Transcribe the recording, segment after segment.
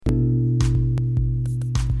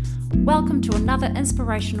Welcome to another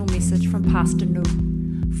inspirational message from Pastor Nu.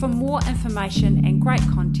 For more information and great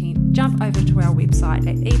content, jump over to our website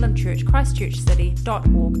at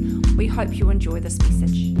elimchurchchristchurchcity.org. We hope you enjoy this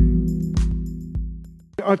message.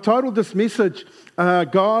 I've titled this message,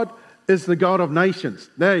 God is the God of nations.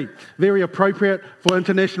 Hey, very appropriate for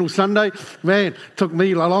International Sunday. Man, took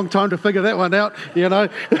me a long time to figure that one out, you know.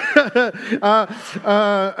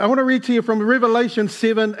 I want to read to you from Revelation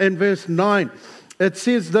 7 and verse 9. It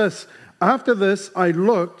says this, "After this I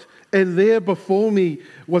looked, and there before me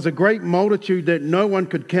was a great multitude that no one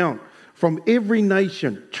could count, from every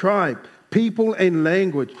nation, tribe, people, and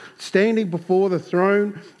language, standing before the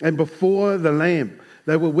throne and before the Lamb.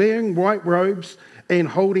 They were wearing white robes and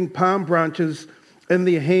holding palm branches in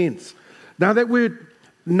their hands." Now that word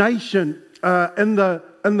nation, in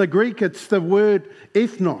the Greek, it's the word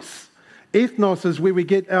ethnos. Ethnos is where we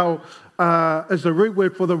get is the root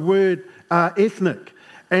word for the word ethnic.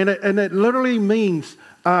 And it literally means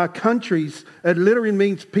countries. It literally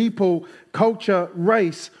means people, culture,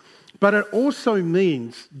 race. But it also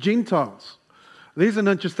means Gentiles. There's an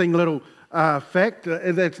interesting little fact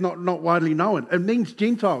that's not widely known. It means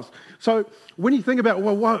Gentiles. So when you think about,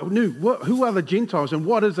 who are the Gentiles and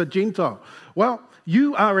what is a Gentile? Well,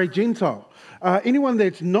 you are a Gentile. Anyone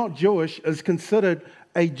that's not Jewish is considered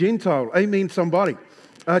a Gentile. Amen, somebody.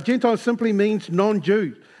 Gentile simply means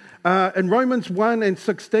non-Jew. In Romans 1 and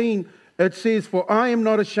 16, it says, "For I am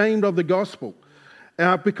not ashamed of the gospel,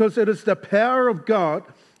 because it is the power of God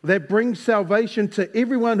that brings salvation to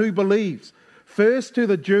everyone who believes, first to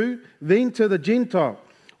the Jew, then to the Gentile.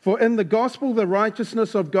 For in the gospel the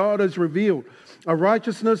righteousness of God is revealed, a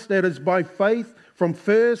righteousness that is by faith from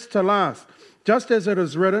first to last. Just as it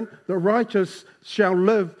is written, the righteous shall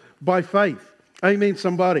live by faith." Amen,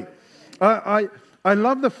 somebody. I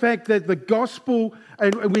love the fact that the gospel,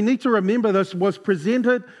 and we need to remember this, was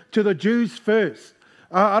presented to the Jews first.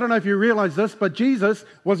 I don't know if you realize this, but Jesus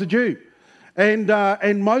was a Jew. And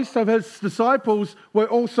most of his disciples were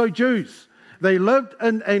also Jews. They lived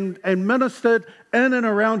and ministered in and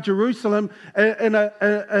around Jerusalem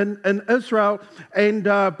in Israel,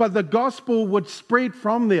 but the gospel would spread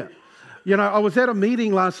from there. You know, I was at a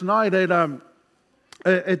meeting last night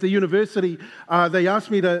at the university. They asked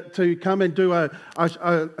me to come and do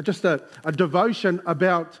just a devotion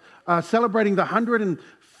about celebrating the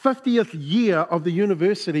 150th year of the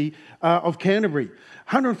University of Canterbury.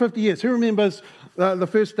 150 years. Who remembers the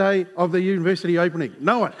first day of the university opening?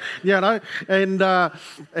 No one, you know.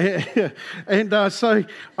 So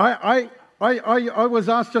I was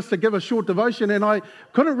asked just to give a short devotion, and I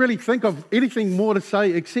couldn't really think of anything more to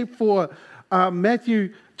say except for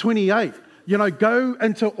Matthew 28. You know, go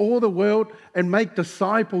into all the world and make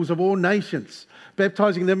disciples of all nations,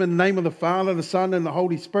 baptizing them in the name of the Father, the Son, and the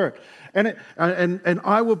Holy Spirit. And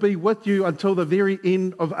I will be with you until the very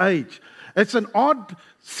end of age. It's an odd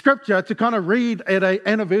scripture to kind of read at an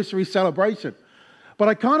anniversary celebration. But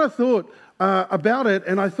I kind of thought about it,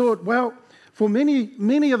 and I thought, well, for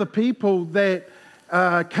many of the people that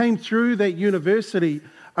came through that university,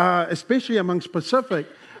 especially amongst Pacific,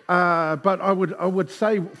 but I would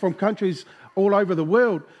say from countries all over the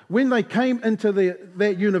world, when they came into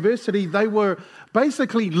that university, they were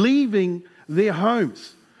basically leaving their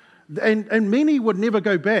homes. And many would never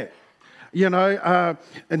go back. You know,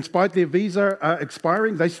 in spite of their visa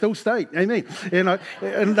expiring, they still stayed. Amen. You know,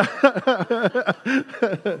 and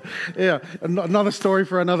yeah, another story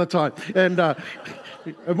for another time. And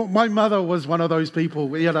my mother was one of those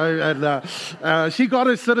people, you know, and she got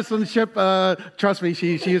her citizenship. Trust me,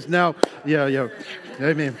 she is now. Yeah.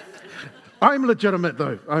 Amen. I'm legitimate,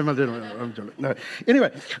 though. I'm legitimate. No.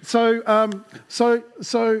 Anyway, so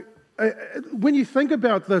when you think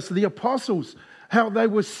about this, the apostles, how they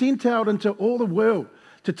were sent out into all the world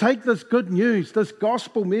to take this good news, this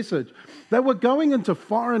gospel message. They were going into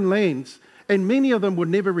foreign lands, and many of them would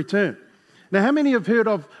never return. Now, how many have heard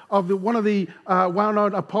of one of the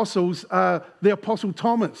well-known apostles, the Apostle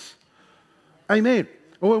Thomas? Amen.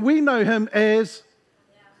 Well, we know him as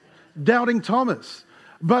Doubting Thomas.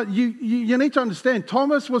 But you need to understand,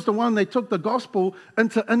 Thomas was the one that took the gospel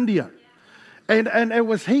into India. And it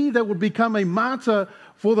was he that would become a martyr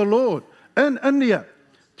for the Lord in India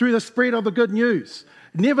through the spread of the good news,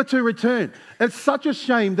 never to return. It's such a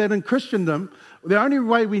shame that in Christendom, the only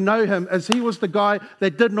way we know him is he was the guy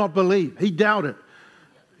that did not believe. He doubted.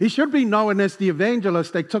 He should be known as the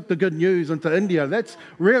evangelist that took the good news into India. That's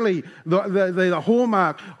really the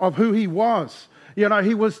hallmark of who he was. You know,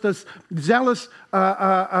 he was this zealous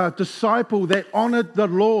disciple that honored the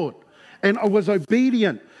Lord and was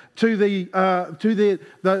obedient to the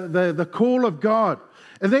call of God.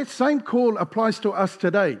 And that same call applies to us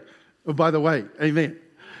today. by the way. Amen.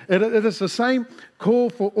 It is the same call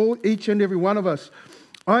for each and every one of us.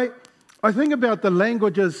 I think about the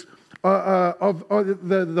languages of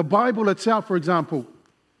the Bible itself, for example.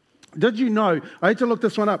 Did you know, I had to look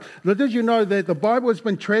this one up, but did you know that the Bible has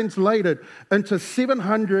been translated into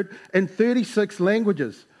 736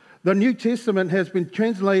 languages? The New Testament has been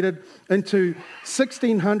translated into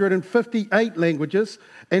 1,658 languages,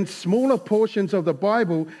 and smaller portions of the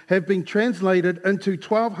Bible have been translated into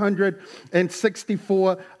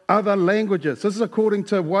 1,264 other languages. This is according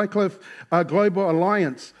to Wycliffe Global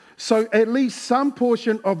Alliance. So at least some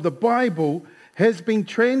portion of the Bible has been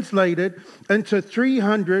translated into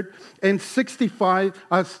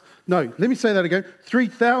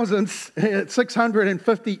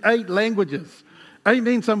 3,658 languages.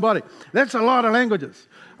 Amen, somebody. That's a lot of languages.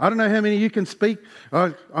 I don't know how many you can speak.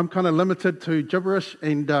 I'm kind of limited to gibberish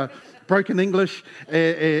and broken English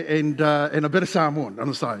and a bit of Samoan on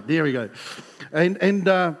the side. There we go.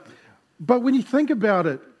 But when you think about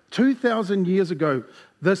it, 2,000 years ago,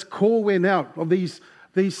 this call went out of these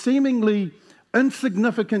seemingly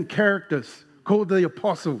insignificant characters called the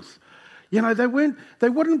apostles. You know, they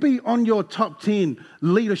wouldn't be on your top 10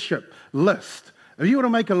 leadership list. If you were to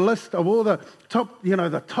make a list of all the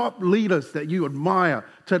top leaders that you admire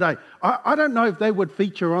today, I don't know if they would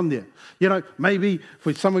feature on there. You know, maybe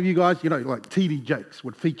for some of you guys, you know, like T.D. Jakes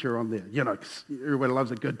would feature on there. You know, 'cause everybody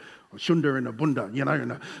loves a good shunda and a bunda, you know,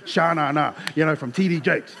 and a shana na, you know, from T.D.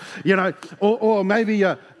 Jakes, you know, or maybe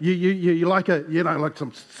you like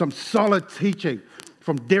some solid teaching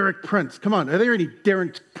from Derek Prince. Come on, are there any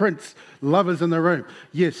Derek Prince lovers in the room?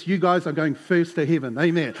 Yes, you guys are going first to heaven.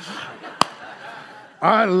 Amen.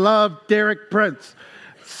 I love Derek Prince,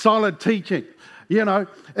 solid teaching, you know,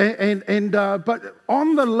 but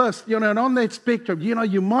on the list, you know, and on that spectrum, you know,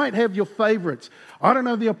 you might have your favorites. I don't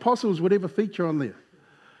know if the apostles would ever feature on there.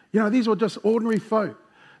 You know, these were just ordinary folk.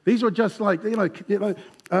 These were just like, they would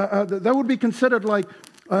be considered like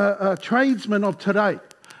tradesmen of today.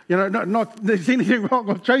 You know, not there's anything wrong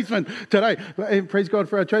with tradesmen today. And praise God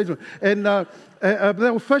for our tradesmen. And they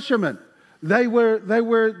were fishermen. They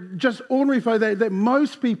were just ordinary folk that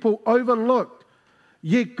most people overlooked.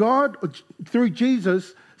 Yet God, through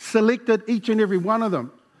Jesus, selected each and every one of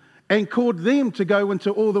them and called them to go into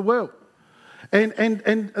all the world.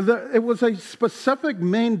 It was a specific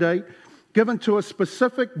mandate given to a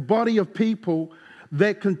specific body of people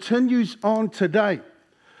that continues on today.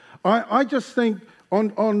 I just think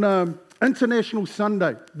on International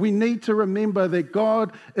Sunday, we need to remember that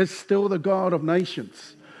God is still the God of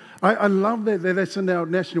nations. I love that's in our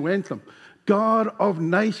national anthem. God of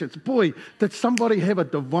nations. Boy, did somebody have a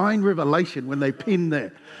divine revelation when they penned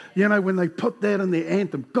that. You know, when they put that in their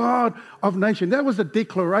anthem. God of nations. That was a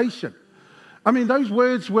declaration. I mean, those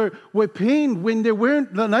words were penned when there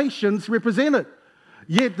weren't the nations represented.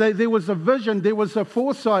 Yet there was a vision, there was a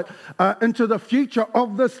foresight into the future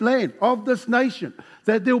of this land, of this nation,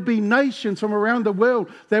 that there'll be nations from around the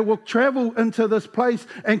world that will travel into this place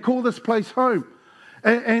and call this place home.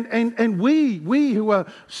 And we who are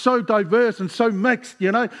so diverse and so mixed,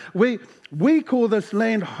 you know, we call this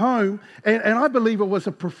land home, and I believe it was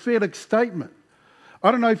a prophetic statement. I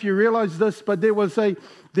don't know if you realize this, but there was a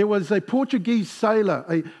Portuguese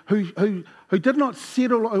sailor who did not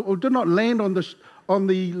settle or did not land on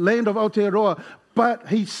the land of Aotearoa, but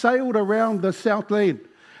he sailed around the South Land.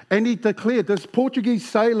 And he declared, this Portuguese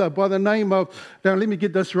sailor by the name of, now let me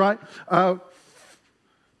get this right,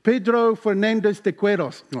 Pedro Fernandes de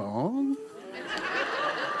Queiroz. Oh.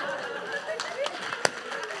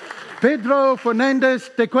 Pedro Fernandes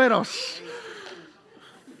de Queiroz,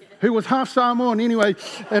 who was half Samoan anyway,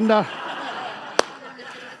 and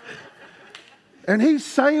he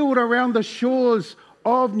sailed around the shores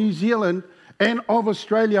of New Zealand and of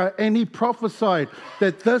Australia, and he prophesied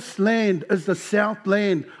that this land is the south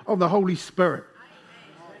land of the Holy Spirit.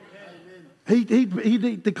 He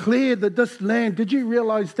declared that this land, did you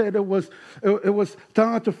realize that it was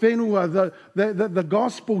Tangata Whenua, the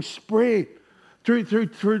gospel spread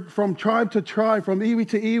through from tribe to tribe, from iwi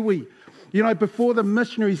to iwi. You know, before the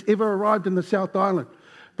missionaries ever arrived in the South Island,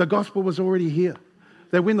 the gospel was already here.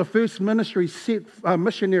 That when the first missionaries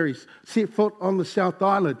set foot on the South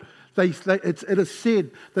Island, it is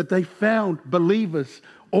said that they found believers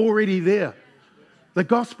already there. The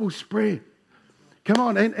gospel spread. Come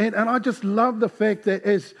on, and I just love the fact that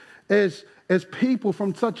as people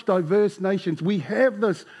from such diverse nations, we have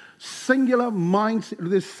this singular mindset,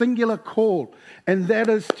 this singular call, and that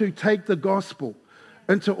is to take the gospel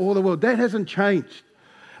into all the world. That hasn't changed.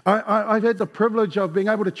 I've had the privilege of being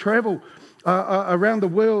able to travel around the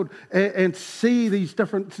world and see these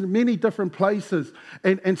many different places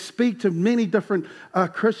and speak to many different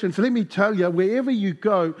Christians. Let me tell you, wherever you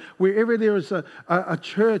go, wherever there is a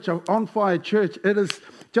church, an on-fire church, it is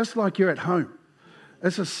just like you're at home.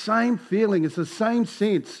 It's the same feeling. It's the same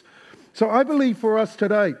sense. So I believe for us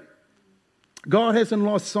today, God hasn't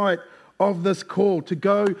lost sight of this call to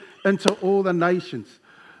go into all the nations.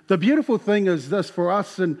 The beautiful thing is this for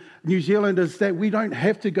us in New Zealand is that we don't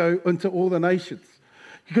have to go into all the nations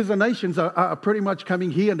because the nations are pretty much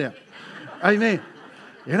coming here now. Amen.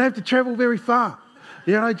 You don't have to travel very far.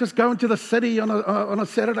 Just go into the city on a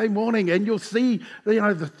Saturday morning and you'll see,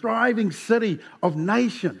 the thriving city of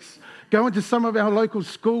nations. Go into some of our local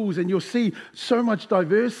schools and you'll see so much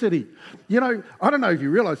diversity. I don't know if you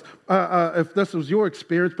realize if this was your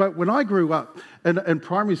experience, but when I grew up in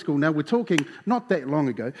primary school, now we're talking not that long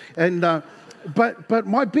ago, and but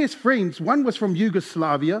my best friends, one was from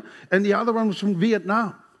Yugoslavia and the other one was from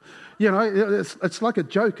Vietnam. It's like a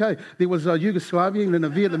joke, eh? There was a Yugoslavian and a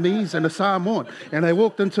Vietnamese and a Samoan, and they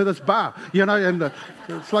walked into this bar, and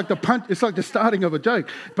it's like the starting of a joke.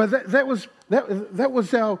 But that was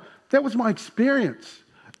my experience,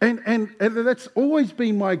 and that's always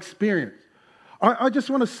been my experience. I just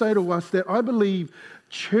want to say to us that I believe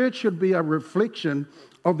church should be a reflection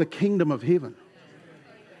of the kingdom of heaven.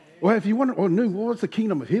 Well, if you want to know what does the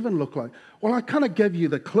kingdom of heaven look like? Well, I kind of gave you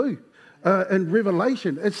the clue. In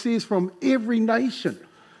Revelation, it says from every nation,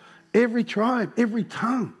 every tribe, every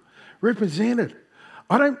tongue represented.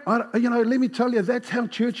 Let me tell you, that's how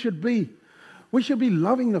church should be. We should be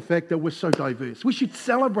loving the fact that we're so diverse. We should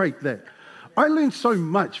celebrate that. I learned so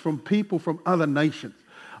much from people from other nations.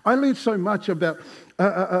 I learned so much about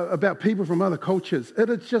people from other cultures.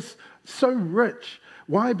 It is just so rich.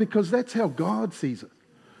 Why? Because that's how God sees it.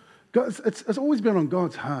 It's always been on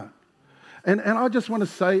God's heart. And I just want to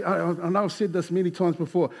say, I know I've said this many times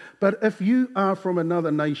before, but if you are from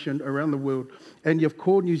another nation around the world and you've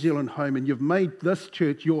called New Zealand home and you've made this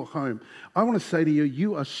church your home, I want to say to you,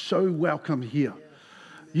 you are so welcome here.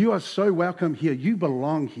 You are so welcome here. You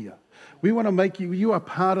belong here. We want to make you are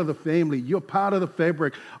part of the family. You're part of the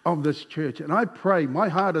fabric of this church. And I pray, my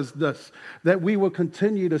heart is this, that we will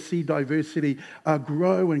continue to see diversity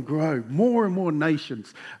grow and grow. More and more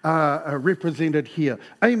nations are represented here.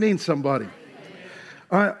 Amen, somebody.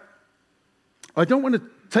 Amen. I don't want to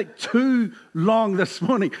take too long this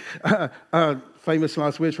morning. Famous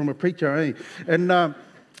last words from a preacher, eh? And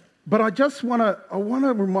but I want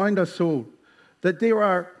to remind us all that there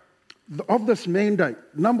are, of this mandate,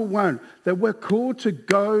 number one, that we're called to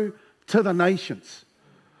go to the nations.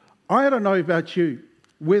 I don't know about you,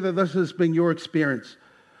 whether this has been your experience,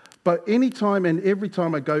 but anytime and every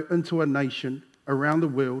time I go into a nation around the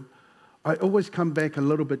world, I always come back a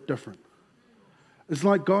little bit different. It's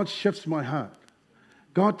like God shifts my heart.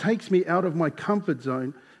 God takes me out of my comfort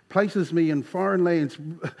zone, places me in foreign lands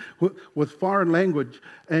with foreign language,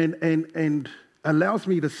 and allows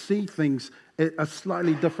me to see things at a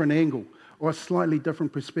slightly different angle or a slightly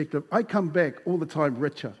different perspective. I come back all the time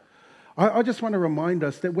richer. I just want to remind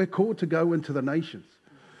us that we're called to go into the nations.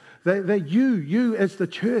 That you as the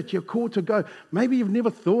church, you're called to go. Maybe you've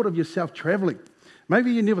never thought of yourself traveling.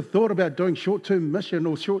 Maybe you never thought about doing short-term mission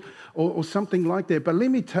or something like that. But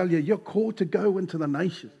let me tell you, you're called to go into the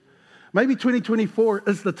nations. Maybe 2024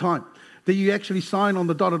 is the time that you actually sign on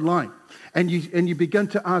the dotted line and you begin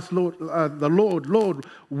to ask the Lord,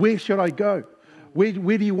 where should I go? Where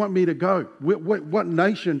do you want me to go? What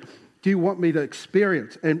nation do you want me to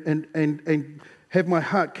experience and have my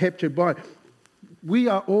heart captured by? We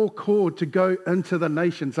are all called to go into the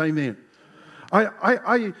nations. Amen.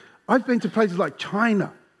 I've been to places like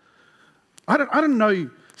China. I don't know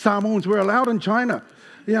Samoans were allowed in China,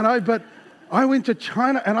 but I went to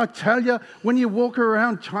China, and I tell you, when you walk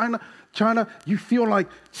around China, you feel like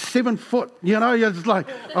 7 foot. It's like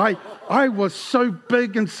I was so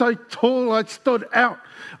big and so tall, I stood out.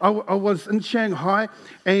 I was in Shanghai,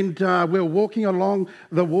 and we were walking along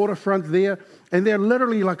the waterfront there, and there are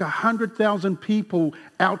literally like 100,000 people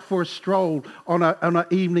out for a stroll on an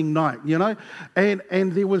evening night,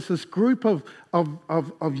 And there was this group of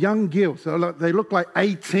young girls. They looked like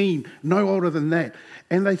 18, no older than that.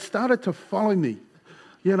 And they started to follow me,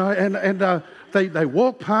 and they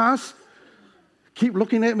walk past, keep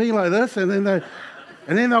looking at me like this, and then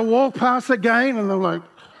they walk past again, and they're like,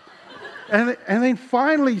 and then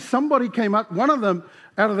finally somebody came up, one of them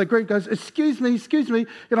out of the group goes, excuse me,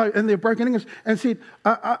 in their broken English, and said,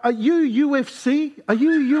 are you UFC? Are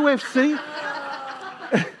you UFC?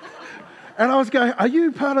 And I was going, are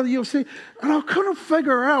you part of the UFC? And I couldn't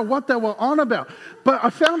figure out what they were on about. But I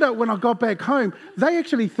found out when I got back home, they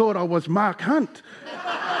actually thought I was Mark Hunt.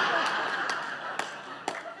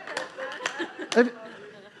 And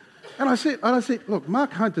I said, look,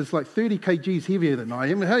 Mark Hunt is like 30 kgs heavier than I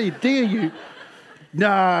am. How dare you?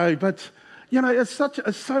 No, but,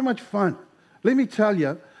 it's so much fun. Let me tell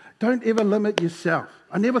you, don't ever limit yourself.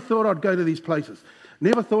 I never thought I'd go to these places.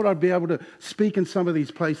 Never thought I'd be able to speak in some of these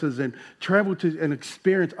places and travel to and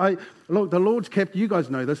experience. Look, the Lord's kept, you guys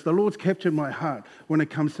know this, the Lord's captured my heart when it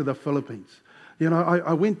comes to the Philippines.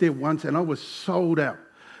 I went there once and I was sold out.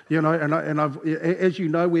 As you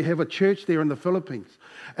know, we have a church there in the Philippines.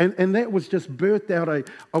 And that was just birthed out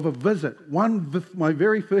of a visit. My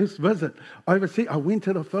very first visit overseas, I went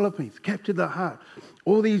to the Philippines, captured the heart.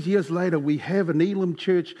 All these years later, we have an Elam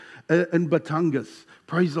church in Batangas.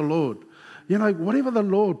 Praise the Lord. Whatever the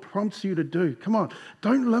Lord prompts you to do, come on,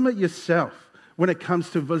 don't limit yourself when it comes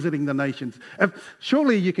to visiting the nations.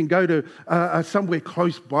 Surely you can go to somewhere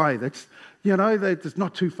close by that's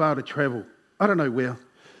not too far to travel. I don't know where.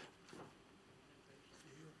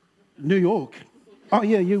 New York. Oh,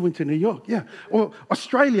 yeah, you went to New York, yeah. Or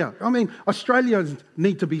Australia. I mean, Australians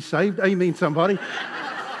need to be saved. Amen, somebody.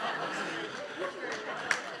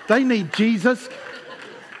 They need Jesus.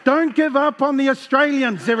 Don't give up on the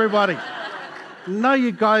Australians, everybody. No,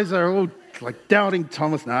 you guys are all like doubting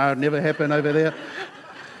Thomas. No, it'll never happen over there.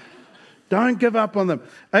 Don't give up on them.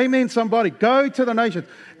 Amen, somebody. Go to the nations.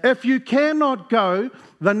 If you cannot go,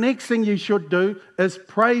 the next thing you should do is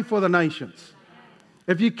pray for the nations.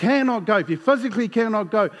 If you cannot go, if you physically cannot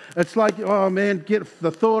go, it's like, oh man, get the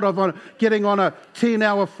thought of getting on a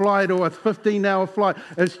 10-hour flight or a 15-hour flight.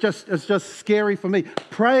 It's just scary for me.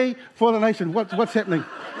 Pray for the nation. What's happening?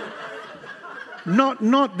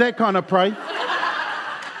 Not that kind of pray.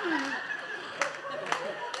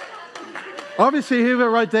 Obviously, whoever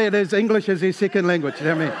wrote that is English as their second language. You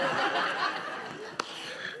know what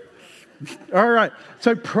I mean? All right.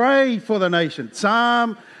 So pray for the nation.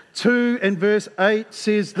 Psalm 2 and verse 8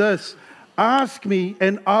 says this, ask me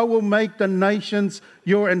and I will make the nations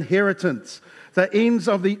your inheritance, the ends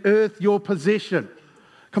of the earth your possession.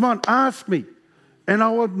 Come on, ask me and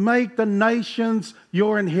I will make the nations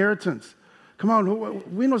your inheritance. Come on,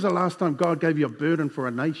 when was the last time God gave you a burden for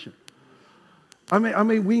a nation? I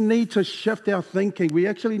mean, we need to shift our thinking. We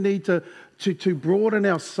actually need to broaden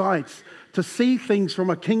our sights, to see things from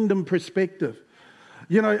a kingdom perspective.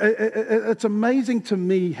 It's amazing to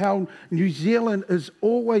me how New Zealand is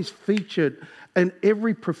always featured in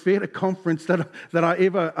every prophetic conference that I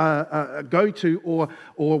ever go to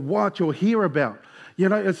or watch or hear about.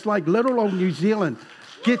 It's like little old New Zealand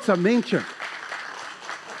gets a mention.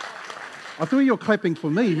 I thought you were clapping for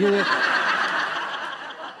me. Yeah.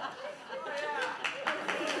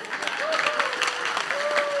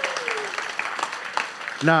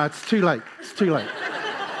 No, it's too late. It's too late.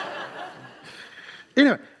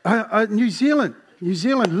 Anyway, New Zealand,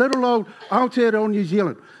 little old Aotearoa New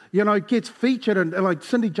Zealand, gets featured, and like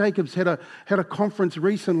Cindy Jacobs had a conference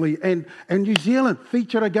recently, and New Zealand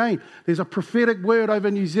featured again. There's a prophetic word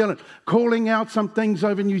over New Zealand, calling out some things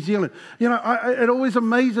over New Zealand. It always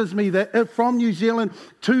amazes me that from New Zealand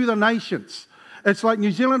to the nations, it's like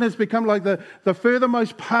New Zealand has become like the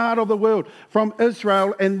furthermost part of the world from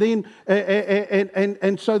Israel, and then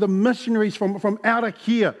and so the missionaries from out of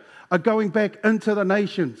here are going back into the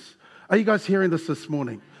nations. Are you guys hearing this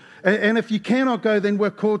morning? And if you cannot go, then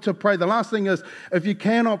we're called to pray. The last thing is, if you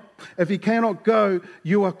cannot go,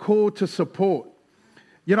 you are called to support.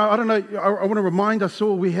 I don't know, I want to remind us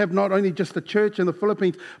all, we have not only just a church in the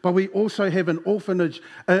Philippines, but we also have an orphanage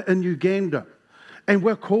in Uganda. And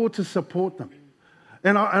we're called to support them.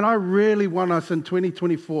 And I really want us in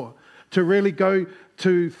 2024 to really go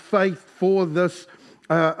to faith for this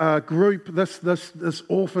group, this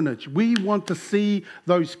orphanage. We want to see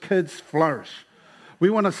those kids flourish. We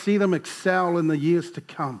want to see them excel in the years to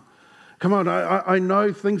come. Come on, I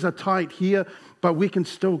know things are tight here, but we can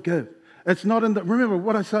still give. It's not remember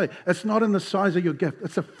what I say, it's not in the size of your gift.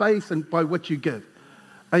 It's the faith and by which you give.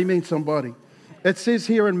 Amen, somebody. It says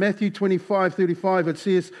here in Matthew 25:35, it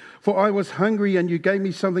says, for I was hungry and you gave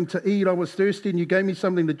me something to eat. I was thirsty and you gave me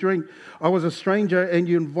something to drink. I was a stranger and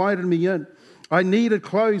you invited me in. I needed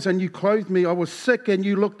clothes and you clothed me. I was sick and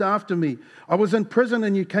you looked after me. I was in prison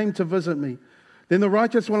and you came to visit me. Then the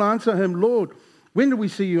righteous will answer him, Lord, when did we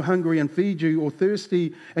see you hungry and feed you, or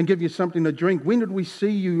thirsty and give you something to drink? When did we see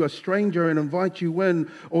you a stranger and invite you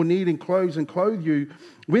in, or needing clothes and clothe you?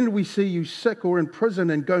 When did we see you sick or in prison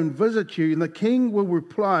and go and visit you? And the king will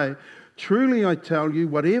reply, truly I tell you,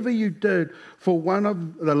 whatever you did for one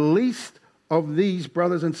of the least of these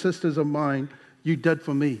brothers and sisters of mine, you did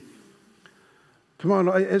for me. Come on,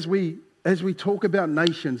 as we talk about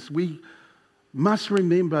nations, we must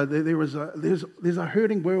remember that there's a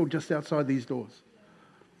hurting world just outside these doors.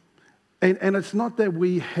 And it's not that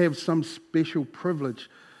we have some special privilege,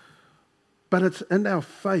 but it's in our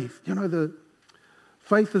faith. You know, the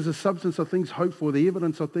faith is the substance of things hoped for, the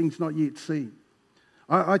evidence of things not yet seen.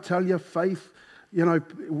 I tell you, faith, you know,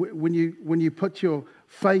 when you put your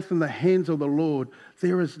faith in the hands of the Lord,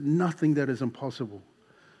 there is nothing that is impossible.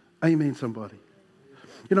 Amen, somebody.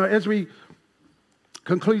 You know, as we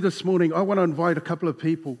conclude this morning, I want to invite a couple of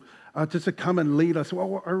people just to come and lead us.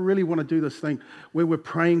 Well, I really want to do this thing where we're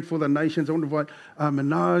praying for the nations. I want to invite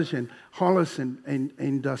Minaj and Hollis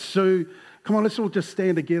and Sue. Come on, let's all just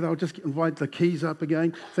stand together. I'll just invite the keys up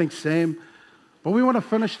again. Thanks, Sam. But we want to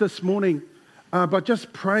finish this morning by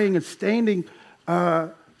just praying and standing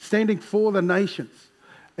for the nations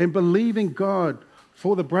and believing God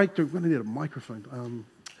for the breakthrough. We're going to need a microphone.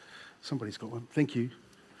 Somebody's got one. Thank you.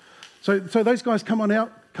 So those guys, come on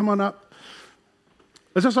out. Come on up.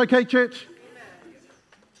 Is this okay, church?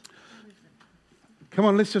 Come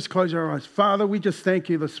on, let's just close our eyes. Father, we just thank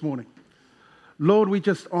you this morning. Lord, we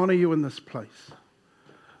just honor you in this place.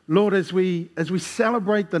 Lord, as we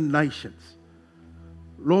celebrate the nations,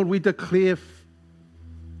 Lord, we declare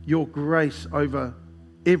your grace over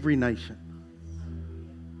every nation.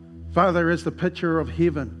 Father, as the picture of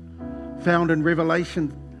heaven found in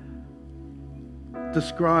Revelation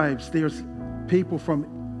describes, there's people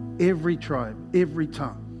from every tribe, every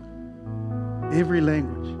tongue, every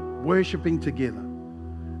language, worshiping together.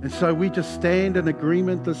 And so we just stand in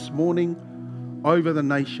agreement this morning over the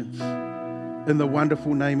nations in the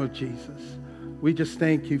wonderful name of Jesus. We just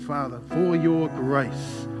thank you, Father, for your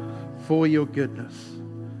grace, for your goodness,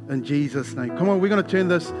 in Jesus' name. Come on, we're going to turn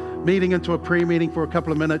this meeting into a prayer meeting for a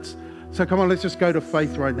couple of minutes. So come on, let's just go to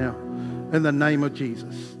faith right now in the name of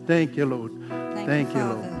Jesus. Thank you, Lord. Thank you,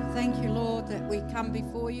 Lord. Thank you, Lord, that we come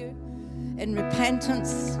before you in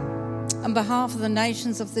repentance on behalf of the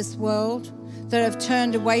nations of this world that have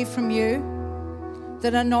turned away from you,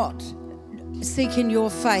 that are not seeking your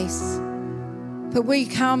face. But we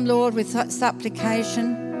come, Lord, with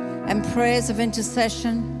supplication and prayers of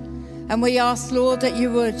intercession, and we ask, Lord, that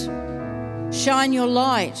you would shine your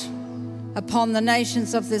light upon the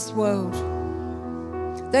nations of this world,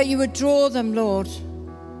 that you would draw them, Lord,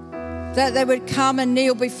 that they would come and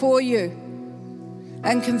kneel before you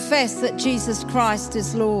and confess that Jesus Christ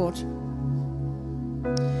is Lord.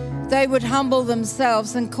 They would humble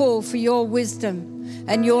themselves and call for your wisdom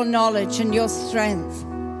and your knowledge and your strength.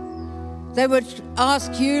 They would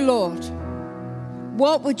ask you, Lord,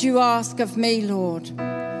 what would you ask of me, Lord?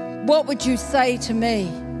 What would you say to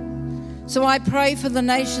me? So I pray for the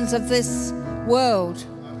nations of this world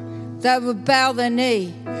that would bow their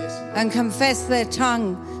knee and confess their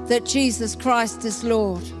tongue that Jesus Christ is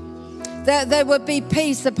Lord. That there would be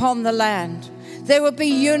peace upon the land. There would be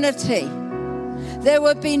unity. There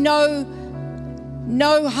would be no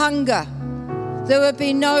hunger. There would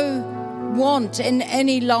be no want in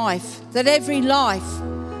any life. That every life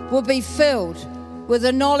will be filled with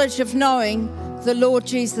the knowledge of knowing the Lord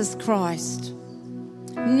Jesus Christ.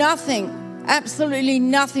 Nothing, absolutely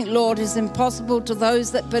nothing, Lord, is impossible to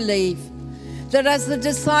those that believe. That as the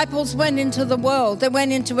disciples went into the world, they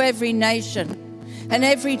went into every nation and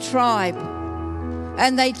every tribe,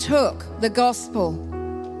 and they took the gospel.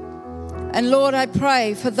 And Lord, I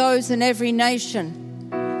pray for those in every nation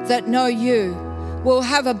that know you will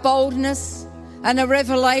have a boldness and a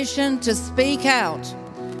revelation to speak out,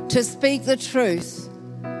 to speak the truth.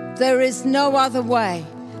 There is no other way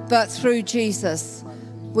but through Jesus.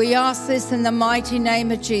 We ask this in the mighty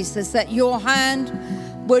name of Jesus, that your hand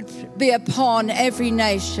would be upon every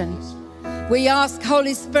nation. We ask,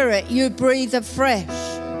 Holy Spirit, you breathe afresh.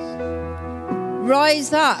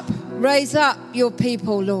 Raise up your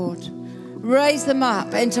people, Lord. Raise them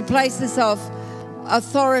up into places of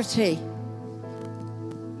authority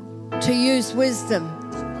to use wisdom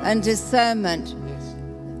and discernment,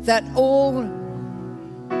 that all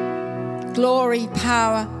glory,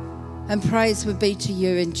 power, and praise would be to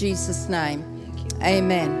you in Jesus' name.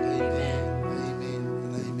 Amen.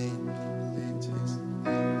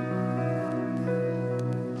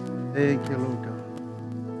 Thank you, Lord God.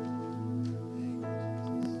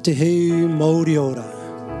 Te heu mauri ora.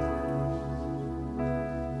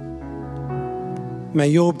 May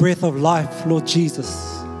your breath of life, Lord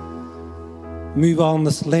Jesus, move on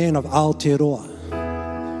this land of Aotearoa,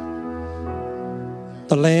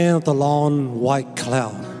 the land of the long white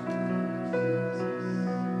cloud,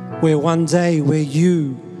 where one day where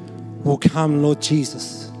you will come, Lord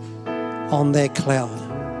Jesus, on that cloud.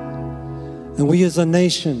 And we as a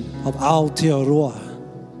nation of Aotearoa,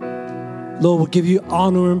 Lord, will give you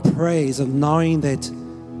honor and praise of knowing that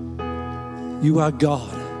you are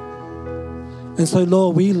God. And so,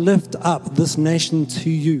 Lord, we lift up this nation to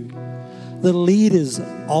you, the leaders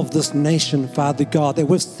of this nation, Father God, that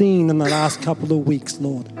we've seen in the last couple of weeks,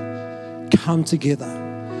 Lord, come together.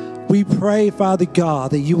 We pray, Father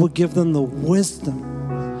God, that you will give them the wisdom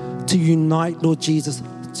to unite, Lord Jesus,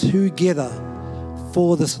 together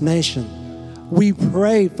for this nation. We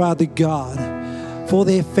pray, Father God, for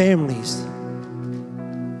their families.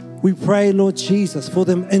 We pray, Lord Jesus, for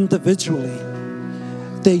them individually,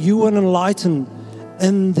 that you will enlighten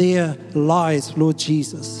in their lives, Lord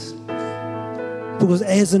Jesus. Because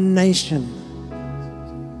as a nation,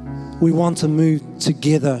 we want to move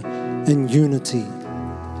together in unity.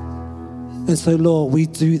 And so, Lord, we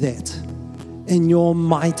do that in your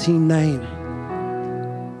mighty name.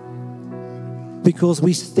 Because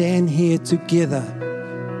we stand here together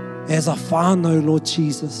as a whānau, Lord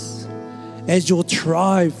Jesus, as your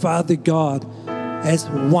tribe, Father God, as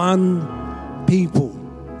one people,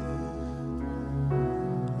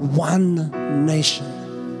 one nation.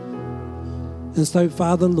 And so,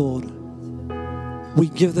 Father, Lord, we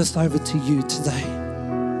give this over to you today.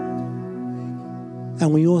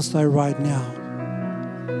 And we also, right now,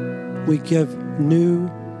 we give Nu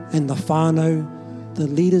and the whānau, the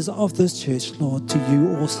leaders of this church, Lord, to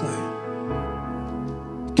you also.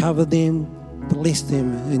 Cover them, bless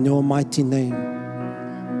them in your mighty name.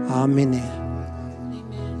 Amen.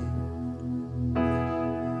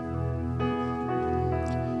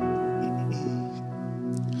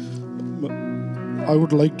 I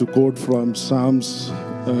would like to quote from Psalms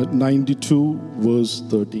 92, verse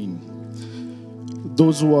 13.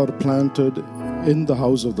 Those who are planted in the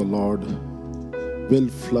house of the Lord will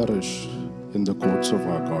flourish in the courts of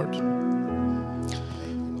our God.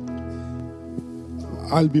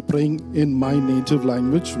 I'll be praying in my native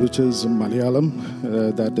language, which is Malayalam,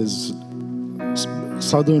 that is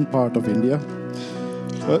southern part of India.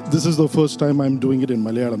 This is the first time I'm doing it in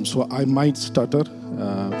Malayalam, so I might stutter.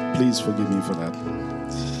 Please forgive me for that.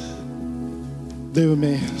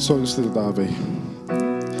 ദൈവമേ, സ്വർഗ്ഗസ്ഥിതാവേ,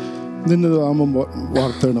 നിന്റെ നാമം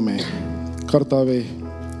വാഴ്ത്തണമേ. കർത്താവേ,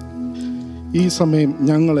 ഈ സമയം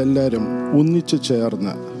ഞങ്ങളെല്ലാവരും ഒന്നിച്ചു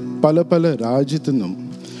ചേർന്ന് പല പല രാജ്യത്തു നിന്നും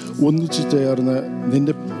ഒന്നിച്ചു ചേർന്ന്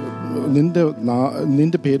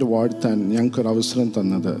നിന്റെ പേര് വാഴ്ത്താൻ ഞങ്ങൾക്കൊരവസരം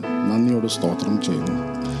തന്നത് നന്ദിയോട് സ്തോത്രം ചെയ്യുന്നു.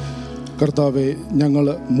 കർത്താവെ, ഞങ്ങൾ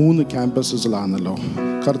 3 ക്യാമ്പസസിലാണല്ലോ.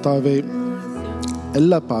 കർത്താവെ,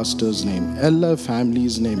 എല്ലാ പാസ്റ്റേഴ്സിനെയും എല്ലാ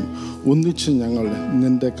ഫാമിലീസിനെയും ഒന്നിച്ച് ഞങ്ങൾ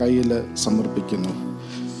നിൻ്റെ കയ്യിൽ സമർപ്പിക്കുന്നു.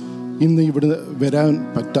 ഇന്ന് ഇവിടെ വരാൻ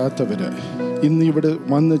പറ്റാത്തവർ, ഇന്ന് ഇവിടെ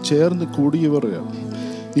വന്ന് ചേർന്ന് കൂടിയവർ,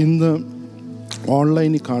 ഇന്ന്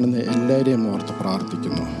ഓൺലൈനിൽ കാണുന്ന എല്ലാവരെയും ഓർത്ത്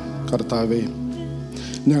പ്രാർത്ഥിക്കുന്നു. കർത്താവെ,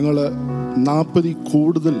 ഞങ്ങൾ 40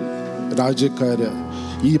 കൂടുതൽ രാജ്യക്കാർ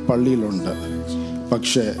ഈ പള്ളിയിലുണ്ട്.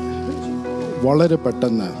 പക്ഷേ വളരെ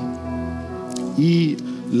പെട്ടെന്ന് ഈ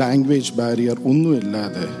ലാംഗ്വേജ് ബാരിയർ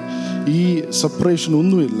ഒന്നുമില്ലാതെ, ഈ സെപ്പറേഷൻ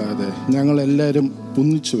ഒന്നുമില്ലാതെ ഞങ്ങളെല്ലാവരും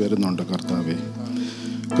ഒന്നിച്ചു വരുന്നുണ്ട്.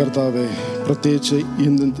 കർത്താവെ, പ്രത്യേകിച്ച്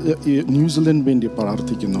ന്യൂസിലൻഡിന് വേണ്ടി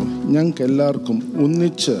പ്രാർത്ഥിക്കുന്നു. ഞങ്ങൾക്ക് എല്ലാവർക്കും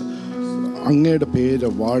ഒന്നിച്ച് അങ്ങയുടെ പേര്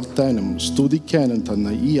വാഴ്ത്താനും സ്തുതിക്കാനും തന്ന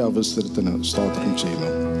ഈ അവസരത്തിന് സ്തോത്രം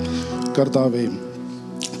ചെയ്യുന്നു. കർത്താവെ,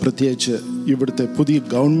 പ്രത്യേകിച്ച് ഇവിടുത്തെ പുതിയ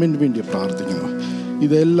ഗവൺമെൻറ് വേണ്ടി പ്രാർത്ഥിക്കുന്നു.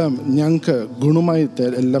 ഇതെല്ലാം ഞങ്ങൾക്ക് ഗുണമായി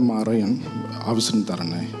എല്ലാം അറിയാൻ അവസരം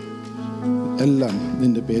തരണേ. എല്ലാം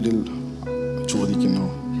നിന്റെ പേരിൽ ചോദിക്കുന്നു.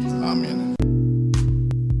 ആമേൻ.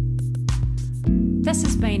 This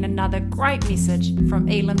has been another great message from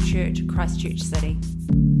Elim Church, Christchurch City.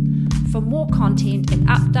 For more content and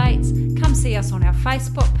updates, come see us on our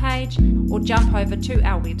Facebook page or jump over to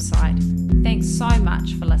our website. Thanks so much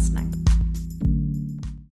for listening.